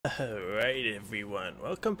Alright everyone,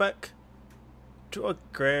 welcome back to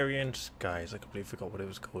Agrarian Skies. I completely forgot what it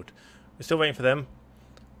was called. We're still waiting for them.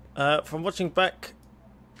 From watching back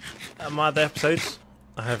at my other episodes,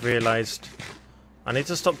 I have realised I need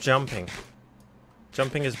to stop jumping.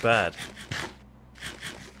 Jumping is bad.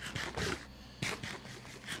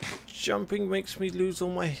 Jumping makes me lose all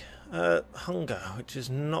my hunger, which is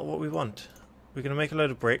not what we want. We're going to make a load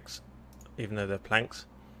of bricks, even though they're planks.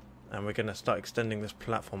 And we're going to start extending this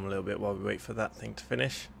platform a little bit while we wait for that thing to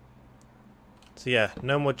finish. So yeah,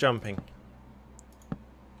 no more jumping.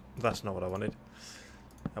 That's not what I wanted.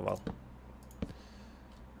 Oh well.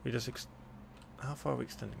 We just how far are we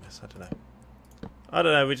extending this? I don't know. I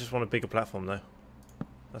don't know, we just want a bigger platform though.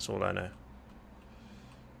 That's all I know.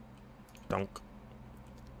 Dunk.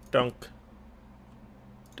 Dunk.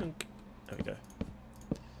 Dunk. There we go.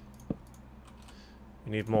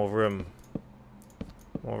 We need more room.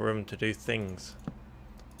 More room to do things.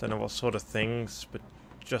 Don't know what sort of things, but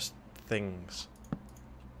just things.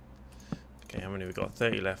 Okay, how many we got?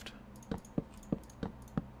 30 left.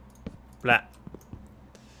 Blah.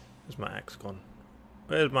 Where's my axe gone?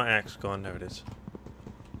 Where's my axe gone? There it is.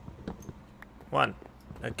 1.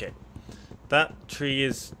 Okay. That tree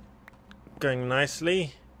is going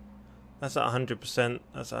nicely. That's at 100%.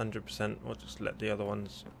 That's at 100%. We'll just let the other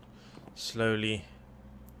ones slowly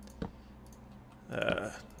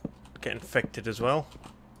get infected as well.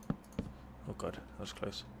 Oh god, that was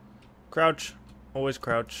close. Crouch. Always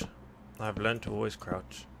crouch. I've learned to always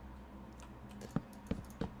crouch.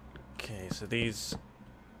 Okay, so these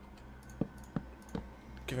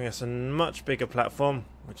giving us a much bigger platform,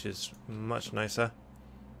 which is much nicer.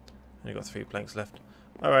 Only got 3 planks left.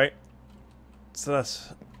 Alright. So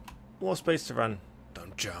that's more space to run.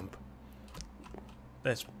 Don't jump.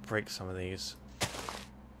 Let's break some of these.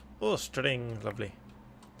 Oh, string, lovely.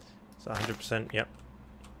 Is that 100%? Yep.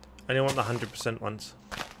 I only want the 100% ones.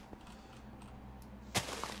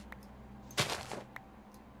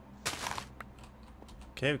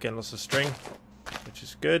 Okay, we're getting lots of string, which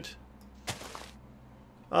is good.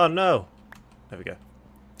 Oh no! There we go.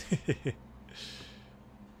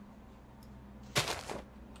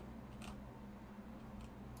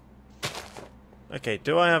 Okay,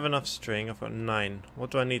 do I have enough string? I've got 9.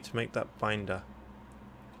 What do I need to make that binder?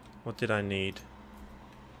 What did I need?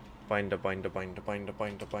 Binder, binder, binder, binder,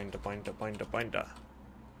 binder, binder, binder, binder, binder.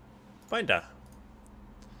 Binder.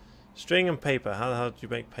 String and paper. How the hell do you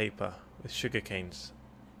make paper? With sugar canes.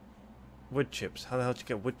 Wood chips. How the hell do you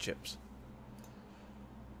get wood chips?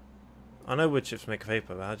 I know wood chips make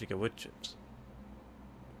paper, but how do you get wood chips?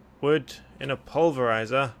 Wood in a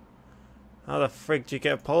pulverizer? How the frig do you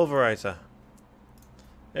get a pulverizer?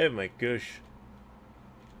 Oh my gosh.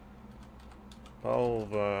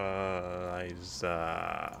 Pulverizer.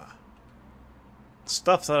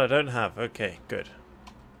 Stuff that I don't have. Okay, good.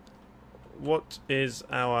 What is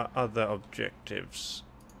our other objectives?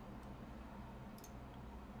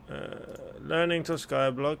 Learning to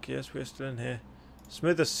skyblock. Yes, we're still in here.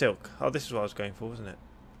 Smooth as silk. Oh, this is what I was going for, wasn't it?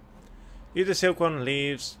 Use the silk one.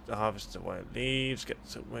 Leaves. Harvest the white leaves. Get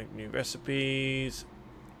to make new recipes.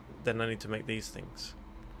 Then I need to make these things.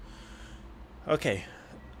 Okay.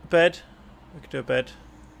 Bed. We could do a bed.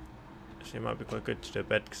 Actually, it might be quite good to do a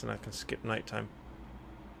bed because then I can skip nighttime.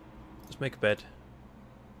 Let's make a bed.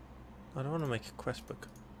 I don't want to make a quest book.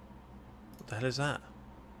 What the hell is that?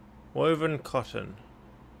 Woven cotton.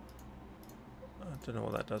 I don't know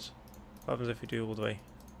what that does. What happens if you do all the way?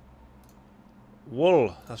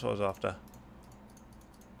 Wool. That's what I was after.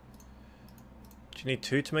 Do you need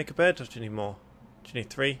 2 to make a bed, or do you need more? Do you need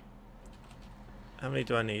 3? How many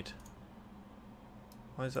do I need?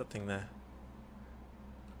 Why is that thing there?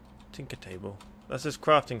 Tinker table. That's this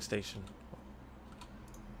crafting station.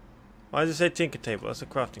 Why does it say tinker table? That's a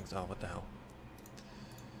crafting. Oh, what the hell?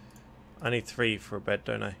 I need 3 for a bed,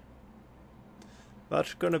 don't I?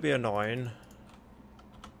 That's gonna be annoying.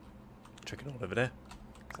 Chuck it all over there.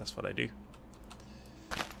 That's what I do.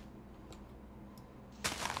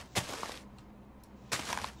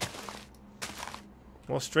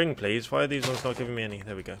 More string, please. Why are these ones not giving me any?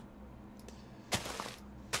 There we go.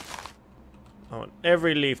 I want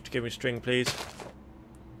every leaf to give me string, please.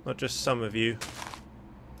 Not just some of you.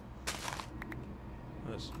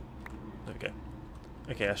 There we go.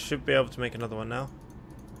 Okay, I should be able to make another one now.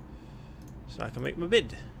 So I can make my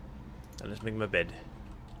bed. And let's make my bed.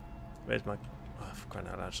 Where's my... Oh, for crying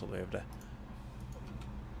out loud, it's all the way over there.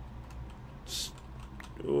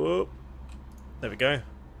 Oh. There we go.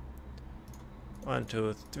 1,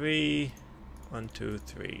 2, 3. 1, 2,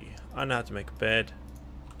 3. I know how to make a bed.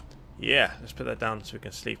 Yeah, let's put that down so we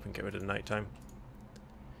can sleep and get rid of the nighttime.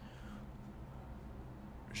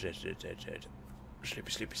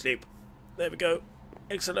 Sleepy, sleepy, sleep. There we go.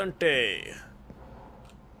 Excellente.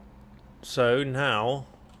 So now,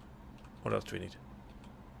 what else do we need?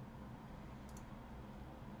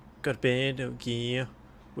 Got a bed, okay.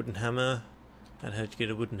 Wooden hammer. And how to get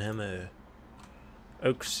a wooden hammer.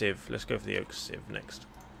 Oak sieve. Let's go for the oak sieve next.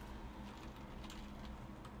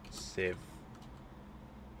 Sieve.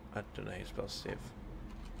 I don't know how you spell sieve.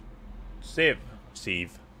 Sieve.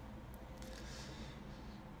 Sieve.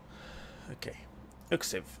 Okay. Oak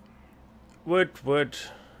sieve. Wood.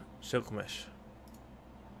 Silk mesh.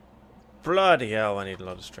 Bloody hell, I need a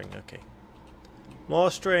lot of string. Okay. More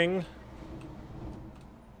string.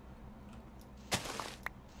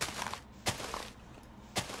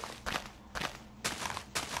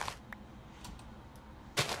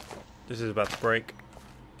 This is about to break.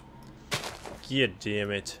 God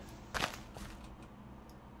damn it.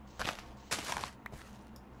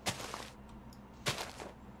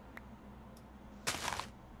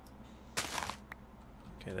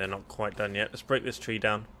 Okay, they're not quite done yet. Let's break this tree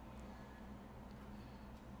down.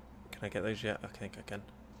 Can I get those yet? I think I can.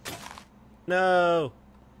 No!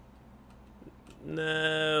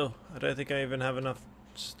 No! I don't think I even have enough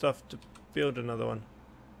stuff to build another one.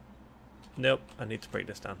 Nope, I need to break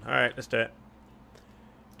this down. Alright, let's do it.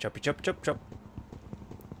 Choppy chop chop chop.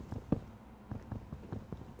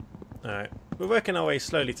 Alright, we're working our way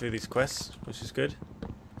slowly through these quests, which is good.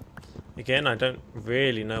 Again, I don't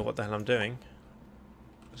really know what the hell I'm doing.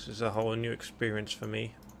 This is a whole new experience for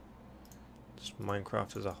me. Just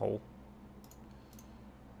Minecraft as a whole.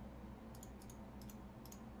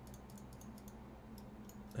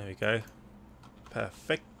 There we go.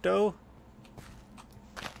 Perfecto.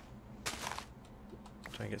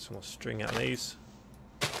 Try and get some more string out of these.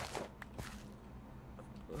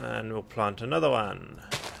 And we'll plant another one.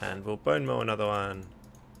 And we'll bone meal another one.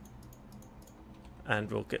 And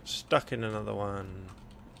we'll get stuck in another one.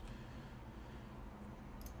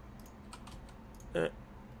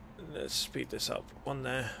 Let's speed this up. One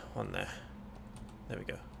there, one there. There we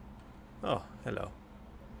go. Oh, hello.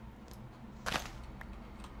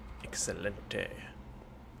 Excellente.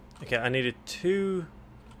 Okay, I needed 2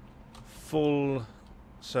 full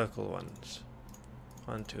circle ones.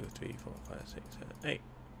 1, 2, 3, 4, 5, 6, 7, 8.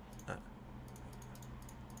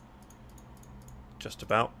 Just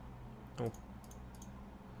about. Oh.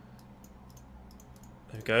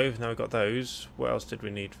 There we go. Now we've got those. What else did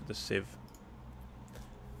we need for the sieve?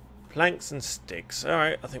 Planks and sticks.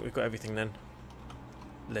 Alright, I think we've got everything then.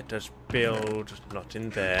 Let us build. Not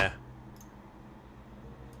in there.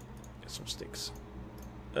 Get some sticks.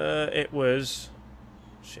 It was...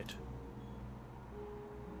 Shit.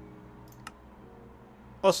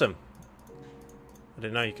 Awesome. I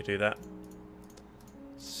didn't know you could do that.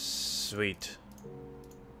 Sweet.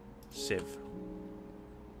 Sieve.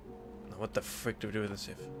 Now what the frick do we do with the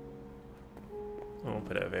sieve? I'll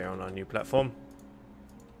put it over here on our new platform.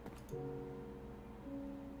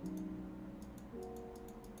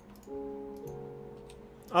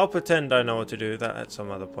 I'll pretend I know what to do with that at some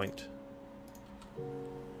other point.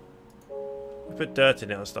 You put dirt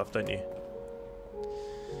in it and stuff, don't you?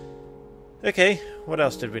 Okay, what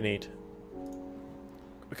else did we need?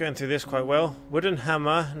 We're going through this quite well. Wooden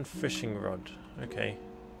hammer and fishing rod. Okay.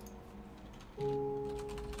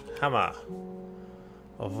 Hammer.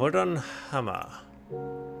 A wooden hammer.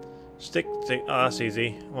 Stick. Ah, that's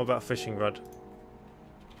easy. What about fishing rod?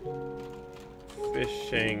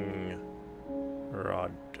 Fishing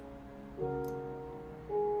rod.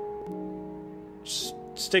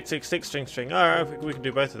 Stick, string. Alright, we can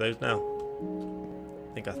do both of those now.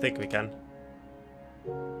 I think we can.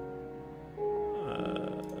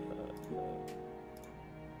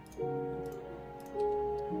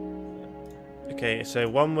 Okay, so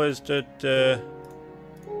one was the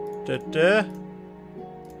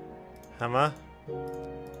hammer.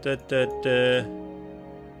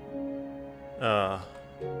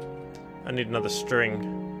 I need another string.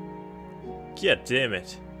 God damn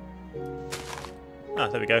it. Ah,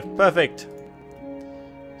 there we go. Perfect.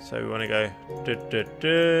 So we want to go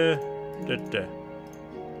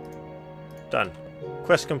done.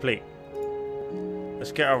 Quest complete.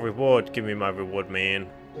 Let's get our reward. Give me my reward, man.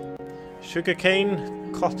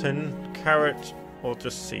 Sugarcane, cotton, carrot, or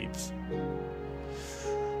just seeds.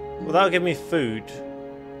 Well, that'll give me food.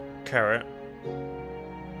 Carrot.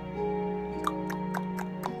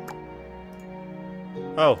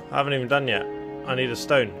 Oh, I haven't even done yet. I need a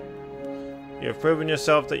stone. You have proven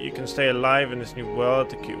yourself that you can stay alive in this new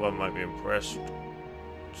world. The cute one might be impressed.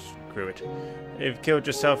 Screw it. If you've killed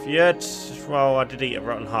yourself yet, well, I did eat a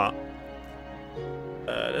rotten heart.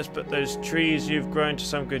 Let's put those trees you've grown to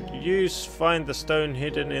some good use. Find the stone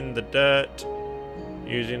hidden in the dirt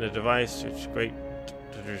using the device which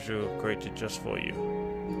created just for you.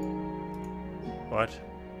 What?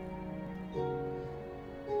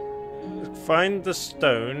 Find the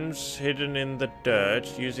stones hidden in the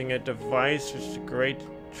dirt using a device which the great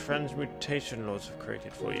transmutation lords have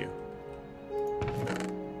created for you.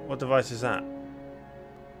 What device is that?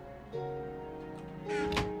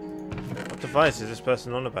 What device is this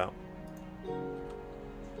person on about?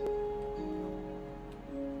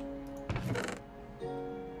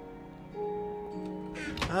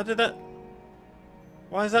 How did that...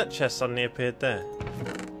 Why has that chest suddenly appeared there?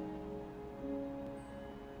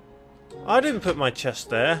 I didn't put my chest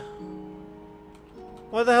there.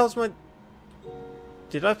 Why the hell's my...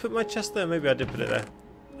 Did I put my chest there? Maybe I did put it there.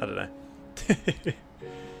 I don't know.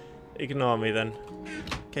 Ignore me then.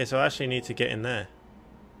 Okay, so I actually need to get in there.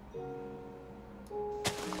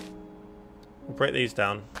 We'll break these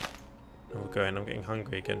down. And we'll go in. I'm getting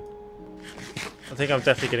hungry again. I think I'm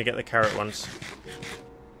definitely going to get the carrot ones.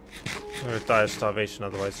 I'm going to die of starvation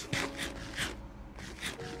otherwise.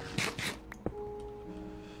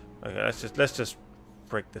 Okay, let's just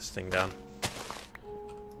break this thing down.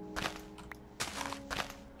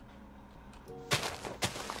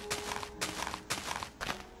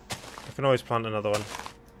 I can always plant another one.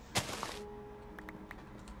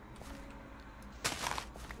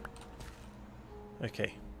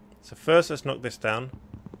 Okay, so first let's knock this down.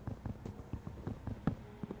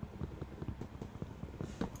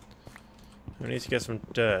 We need to get some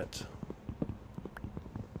dirt.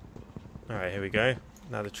 Alright, here we go.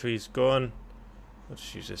 Now the tree's gone. I'll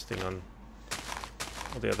just use this thing on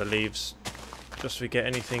all the other leaves. Just so we get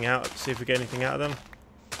anything out. See if we get anything out of them.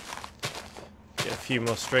 Get a few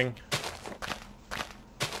more string.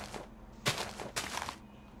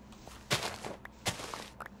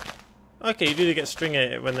 Okay, you do get string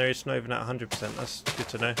when there is not even at 100%. That's good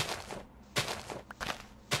to know.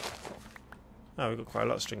 Oh, we've got quite a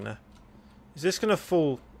lot of string there. Is this going to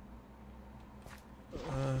fall?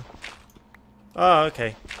 Oh,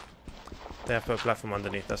 okay. They have put a platform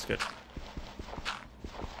underneath. That's good.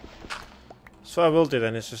 So what I will do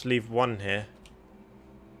then is just leave one here.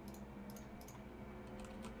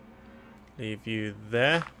 Leave you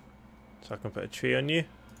there. So I can put a tree on you.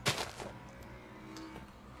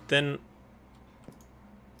 Then...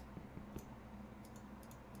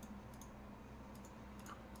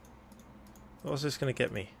 What's this going to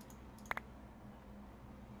get me?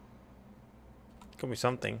 Got me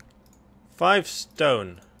something. 5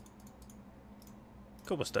 stone.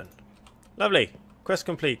 Cobblestone. Lovely. Quest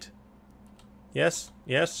complete. Yes,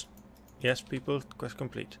 yes, yes, people. Quest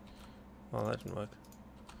complete. Oh, that didn't work.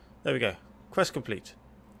 There we go. Quest complete.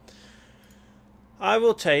 I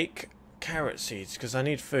will take carrot seeds because I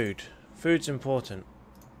need food. Food's important.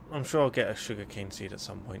 I'm sure I'll get a sugarcane seed at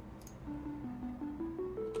some point.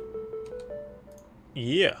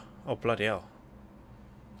 Yeah. Oh, bloody hell.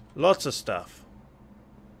 Lots of stuff.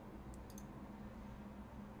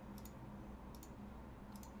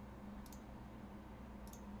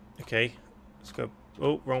 Okay. Let's go.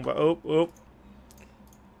 Oh, wrong button.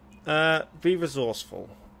 Oh. Be resourceful.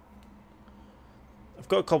 I've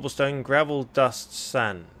got cobblestone, gravel, dust,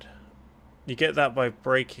 sand. You get that by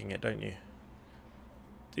breaking it, don't you?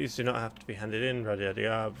 These do not have to be handed in,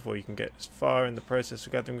 before you can get as far in the process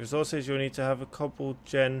of gathering resources. You'll need to have a cobble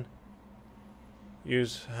gen.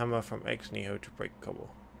 Use hammer from X Neo to break cobble.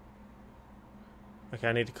 Okay,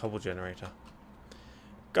 I need a cobble generator.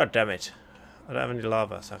 God damn it. I don't have any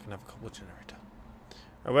lava, so I can have a cobble generator.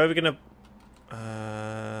 Right, where are we going to...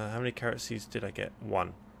 how many carrot seeds did I get?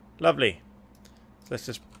 1. Lovely. So let's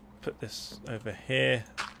just put this over here.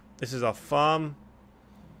 This is our farm.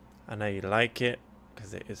 I know you like it,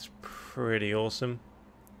 because it is pretty awesome.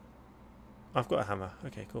 I've got a hammer.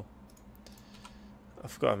 Okay, cool. I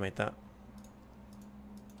forgot I made that.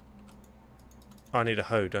 Oh, I need a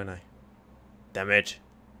hoe, don't I? Damn it.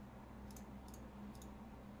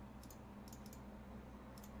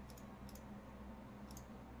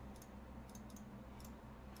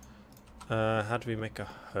 How do we make a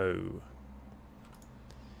hoe?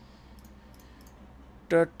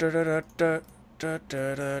 Da, da, da, da, da, da,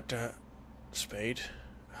 da, da, da. Spade.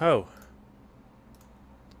 Hoe.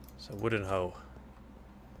 It's a wooden hoe.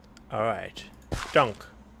 Alright. Dunk.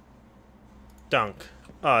 Dunk.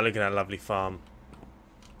 Oh, look at that lovely farm.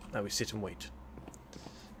 Now we sit and wait.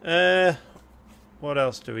 What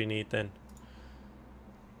else do we need then?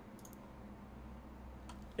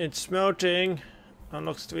 It's smelting.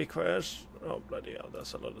 Unlocks 3 quests. Oh, bloody hell,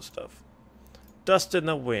 that's a lot of stuff. Dust in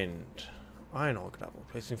the wind. Iron ore gravel.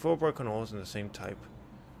 Placing 4 broken ores in the same type.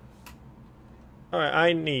 Alright,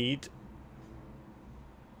 I need...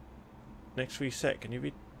 Next reset. Can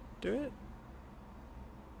you do it?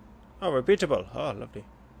 Oh, repeatable. Oh, lovely.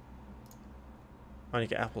 I only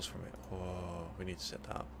get apples from it. Oh, we need to set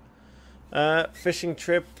that up. Fishing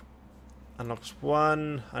trip. Unlocks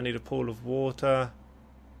 1. I need a pool of water.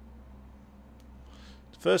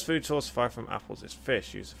 The first food source aside from apples is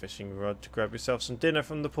fish. Use the fishing rod to grab yourself some dinner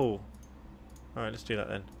from the pool. Alright, let's do that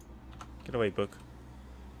then. Get away, book.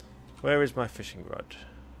 Where is my fishing rod?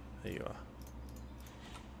 There you are.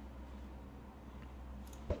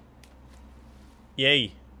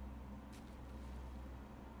 Yay!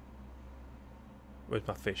 Where's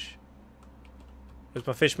my fish? Where's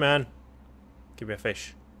my fish, man? Give me a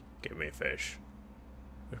fish. Give me a fish.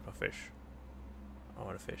 Where's my fish? I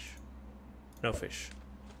want a fish. No fish.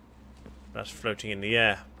 That's floating in the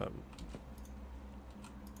air. But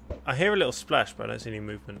I hear a little splash, but I don't see any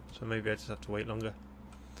movement. So maybe I just have to wait longer.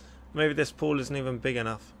 Maybe this pool isn't even big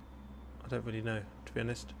enough. I don't really know, to be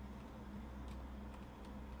honest.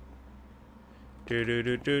 Do do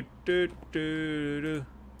do do do do do.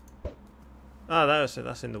 Ah, that's it.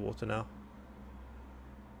 That's in the water now.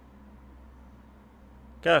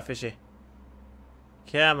 Go, fishy.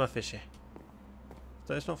 Come on, fishy.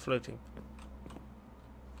 So it's not floating.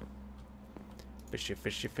 Fishy,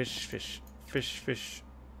 fishy, fish, fish, fish, fish,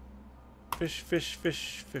 fish, fish,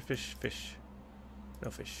 fish, fish, fish, fish. No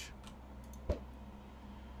fish.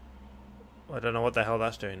 I don't know what the hell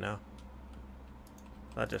that's doing now.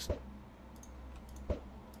 That just...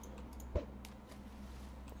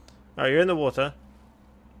 Oh, you're in the water.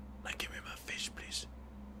 Now give me my fish, please.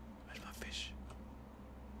 Where's my fish?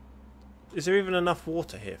 Is there even enough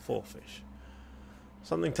water here for fish?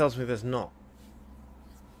 Something tells me there's not.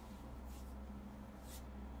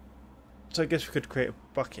 So I guess we could create a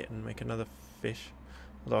bucket and make another fish.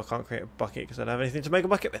 Although I can't create a bucket because I don't have anything to make a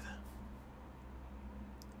bucket with.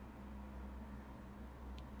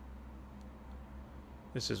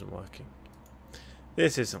 This isn't working.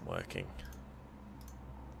 This isn't working.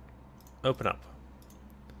 Open up.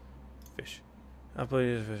 Fish. Apple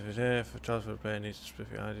is for transport player needs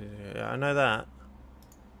specific ID. Yeah, I know that.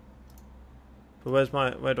 But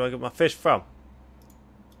where do I get my fish from?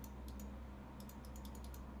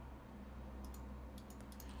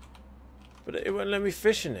 But it won't let me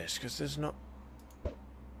fish in this because there's not...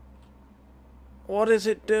 What is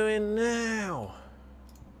it doing now?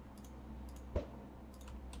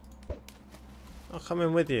 I'll come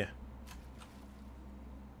in with you.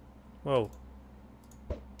 Whoa.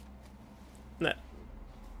 No.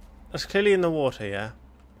 That's clearly in the water, yeah?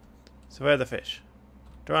 So where are the fish?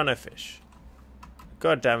 There are no fish.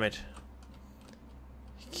 God damn it.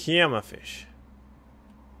 Come on, fish.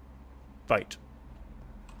 Bite.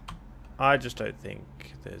 I just don't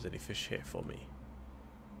think there's any fish here for me.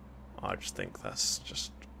 I just think that's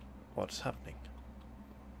just what's happening.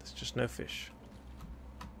 There's just no fish.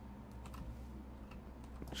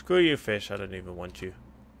 Screw you, fish. I don't even want you.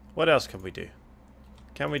 What else can we do?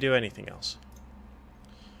 Can we do anything else?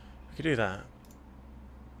 We could do that.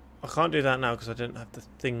 I can't do that now because I don't have the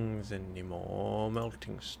things anymore.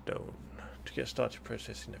 Melting stone. To get started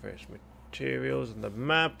processing the various materials on the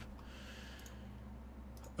map.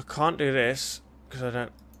 I can't do this because I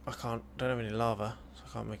don't have any lava, so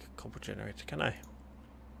I can't make a cobble generator, can I?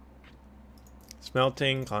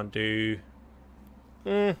 Smelting, can't do.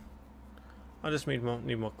 I just need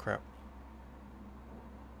more crap.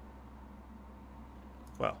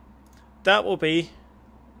 Well, that will be.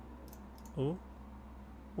 Oh,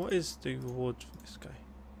 what is the reward for this guy?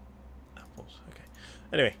 Apples. Okay.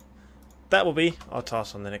 Anyway, that will be our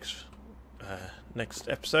task on the next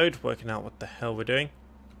episode. Working out what the hell we're doing.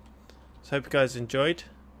 So hope you guys enjoyed.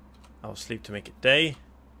 I'll sleep to make it day.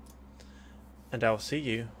 And I'll see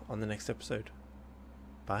you on the next episode.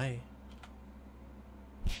 Bye.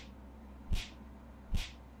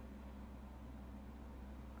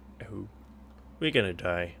 Oh. We're gonna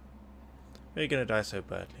die. We're gonna die so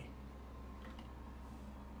badly.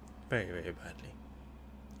 Very, very badly.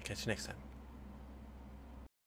 Catch you next time.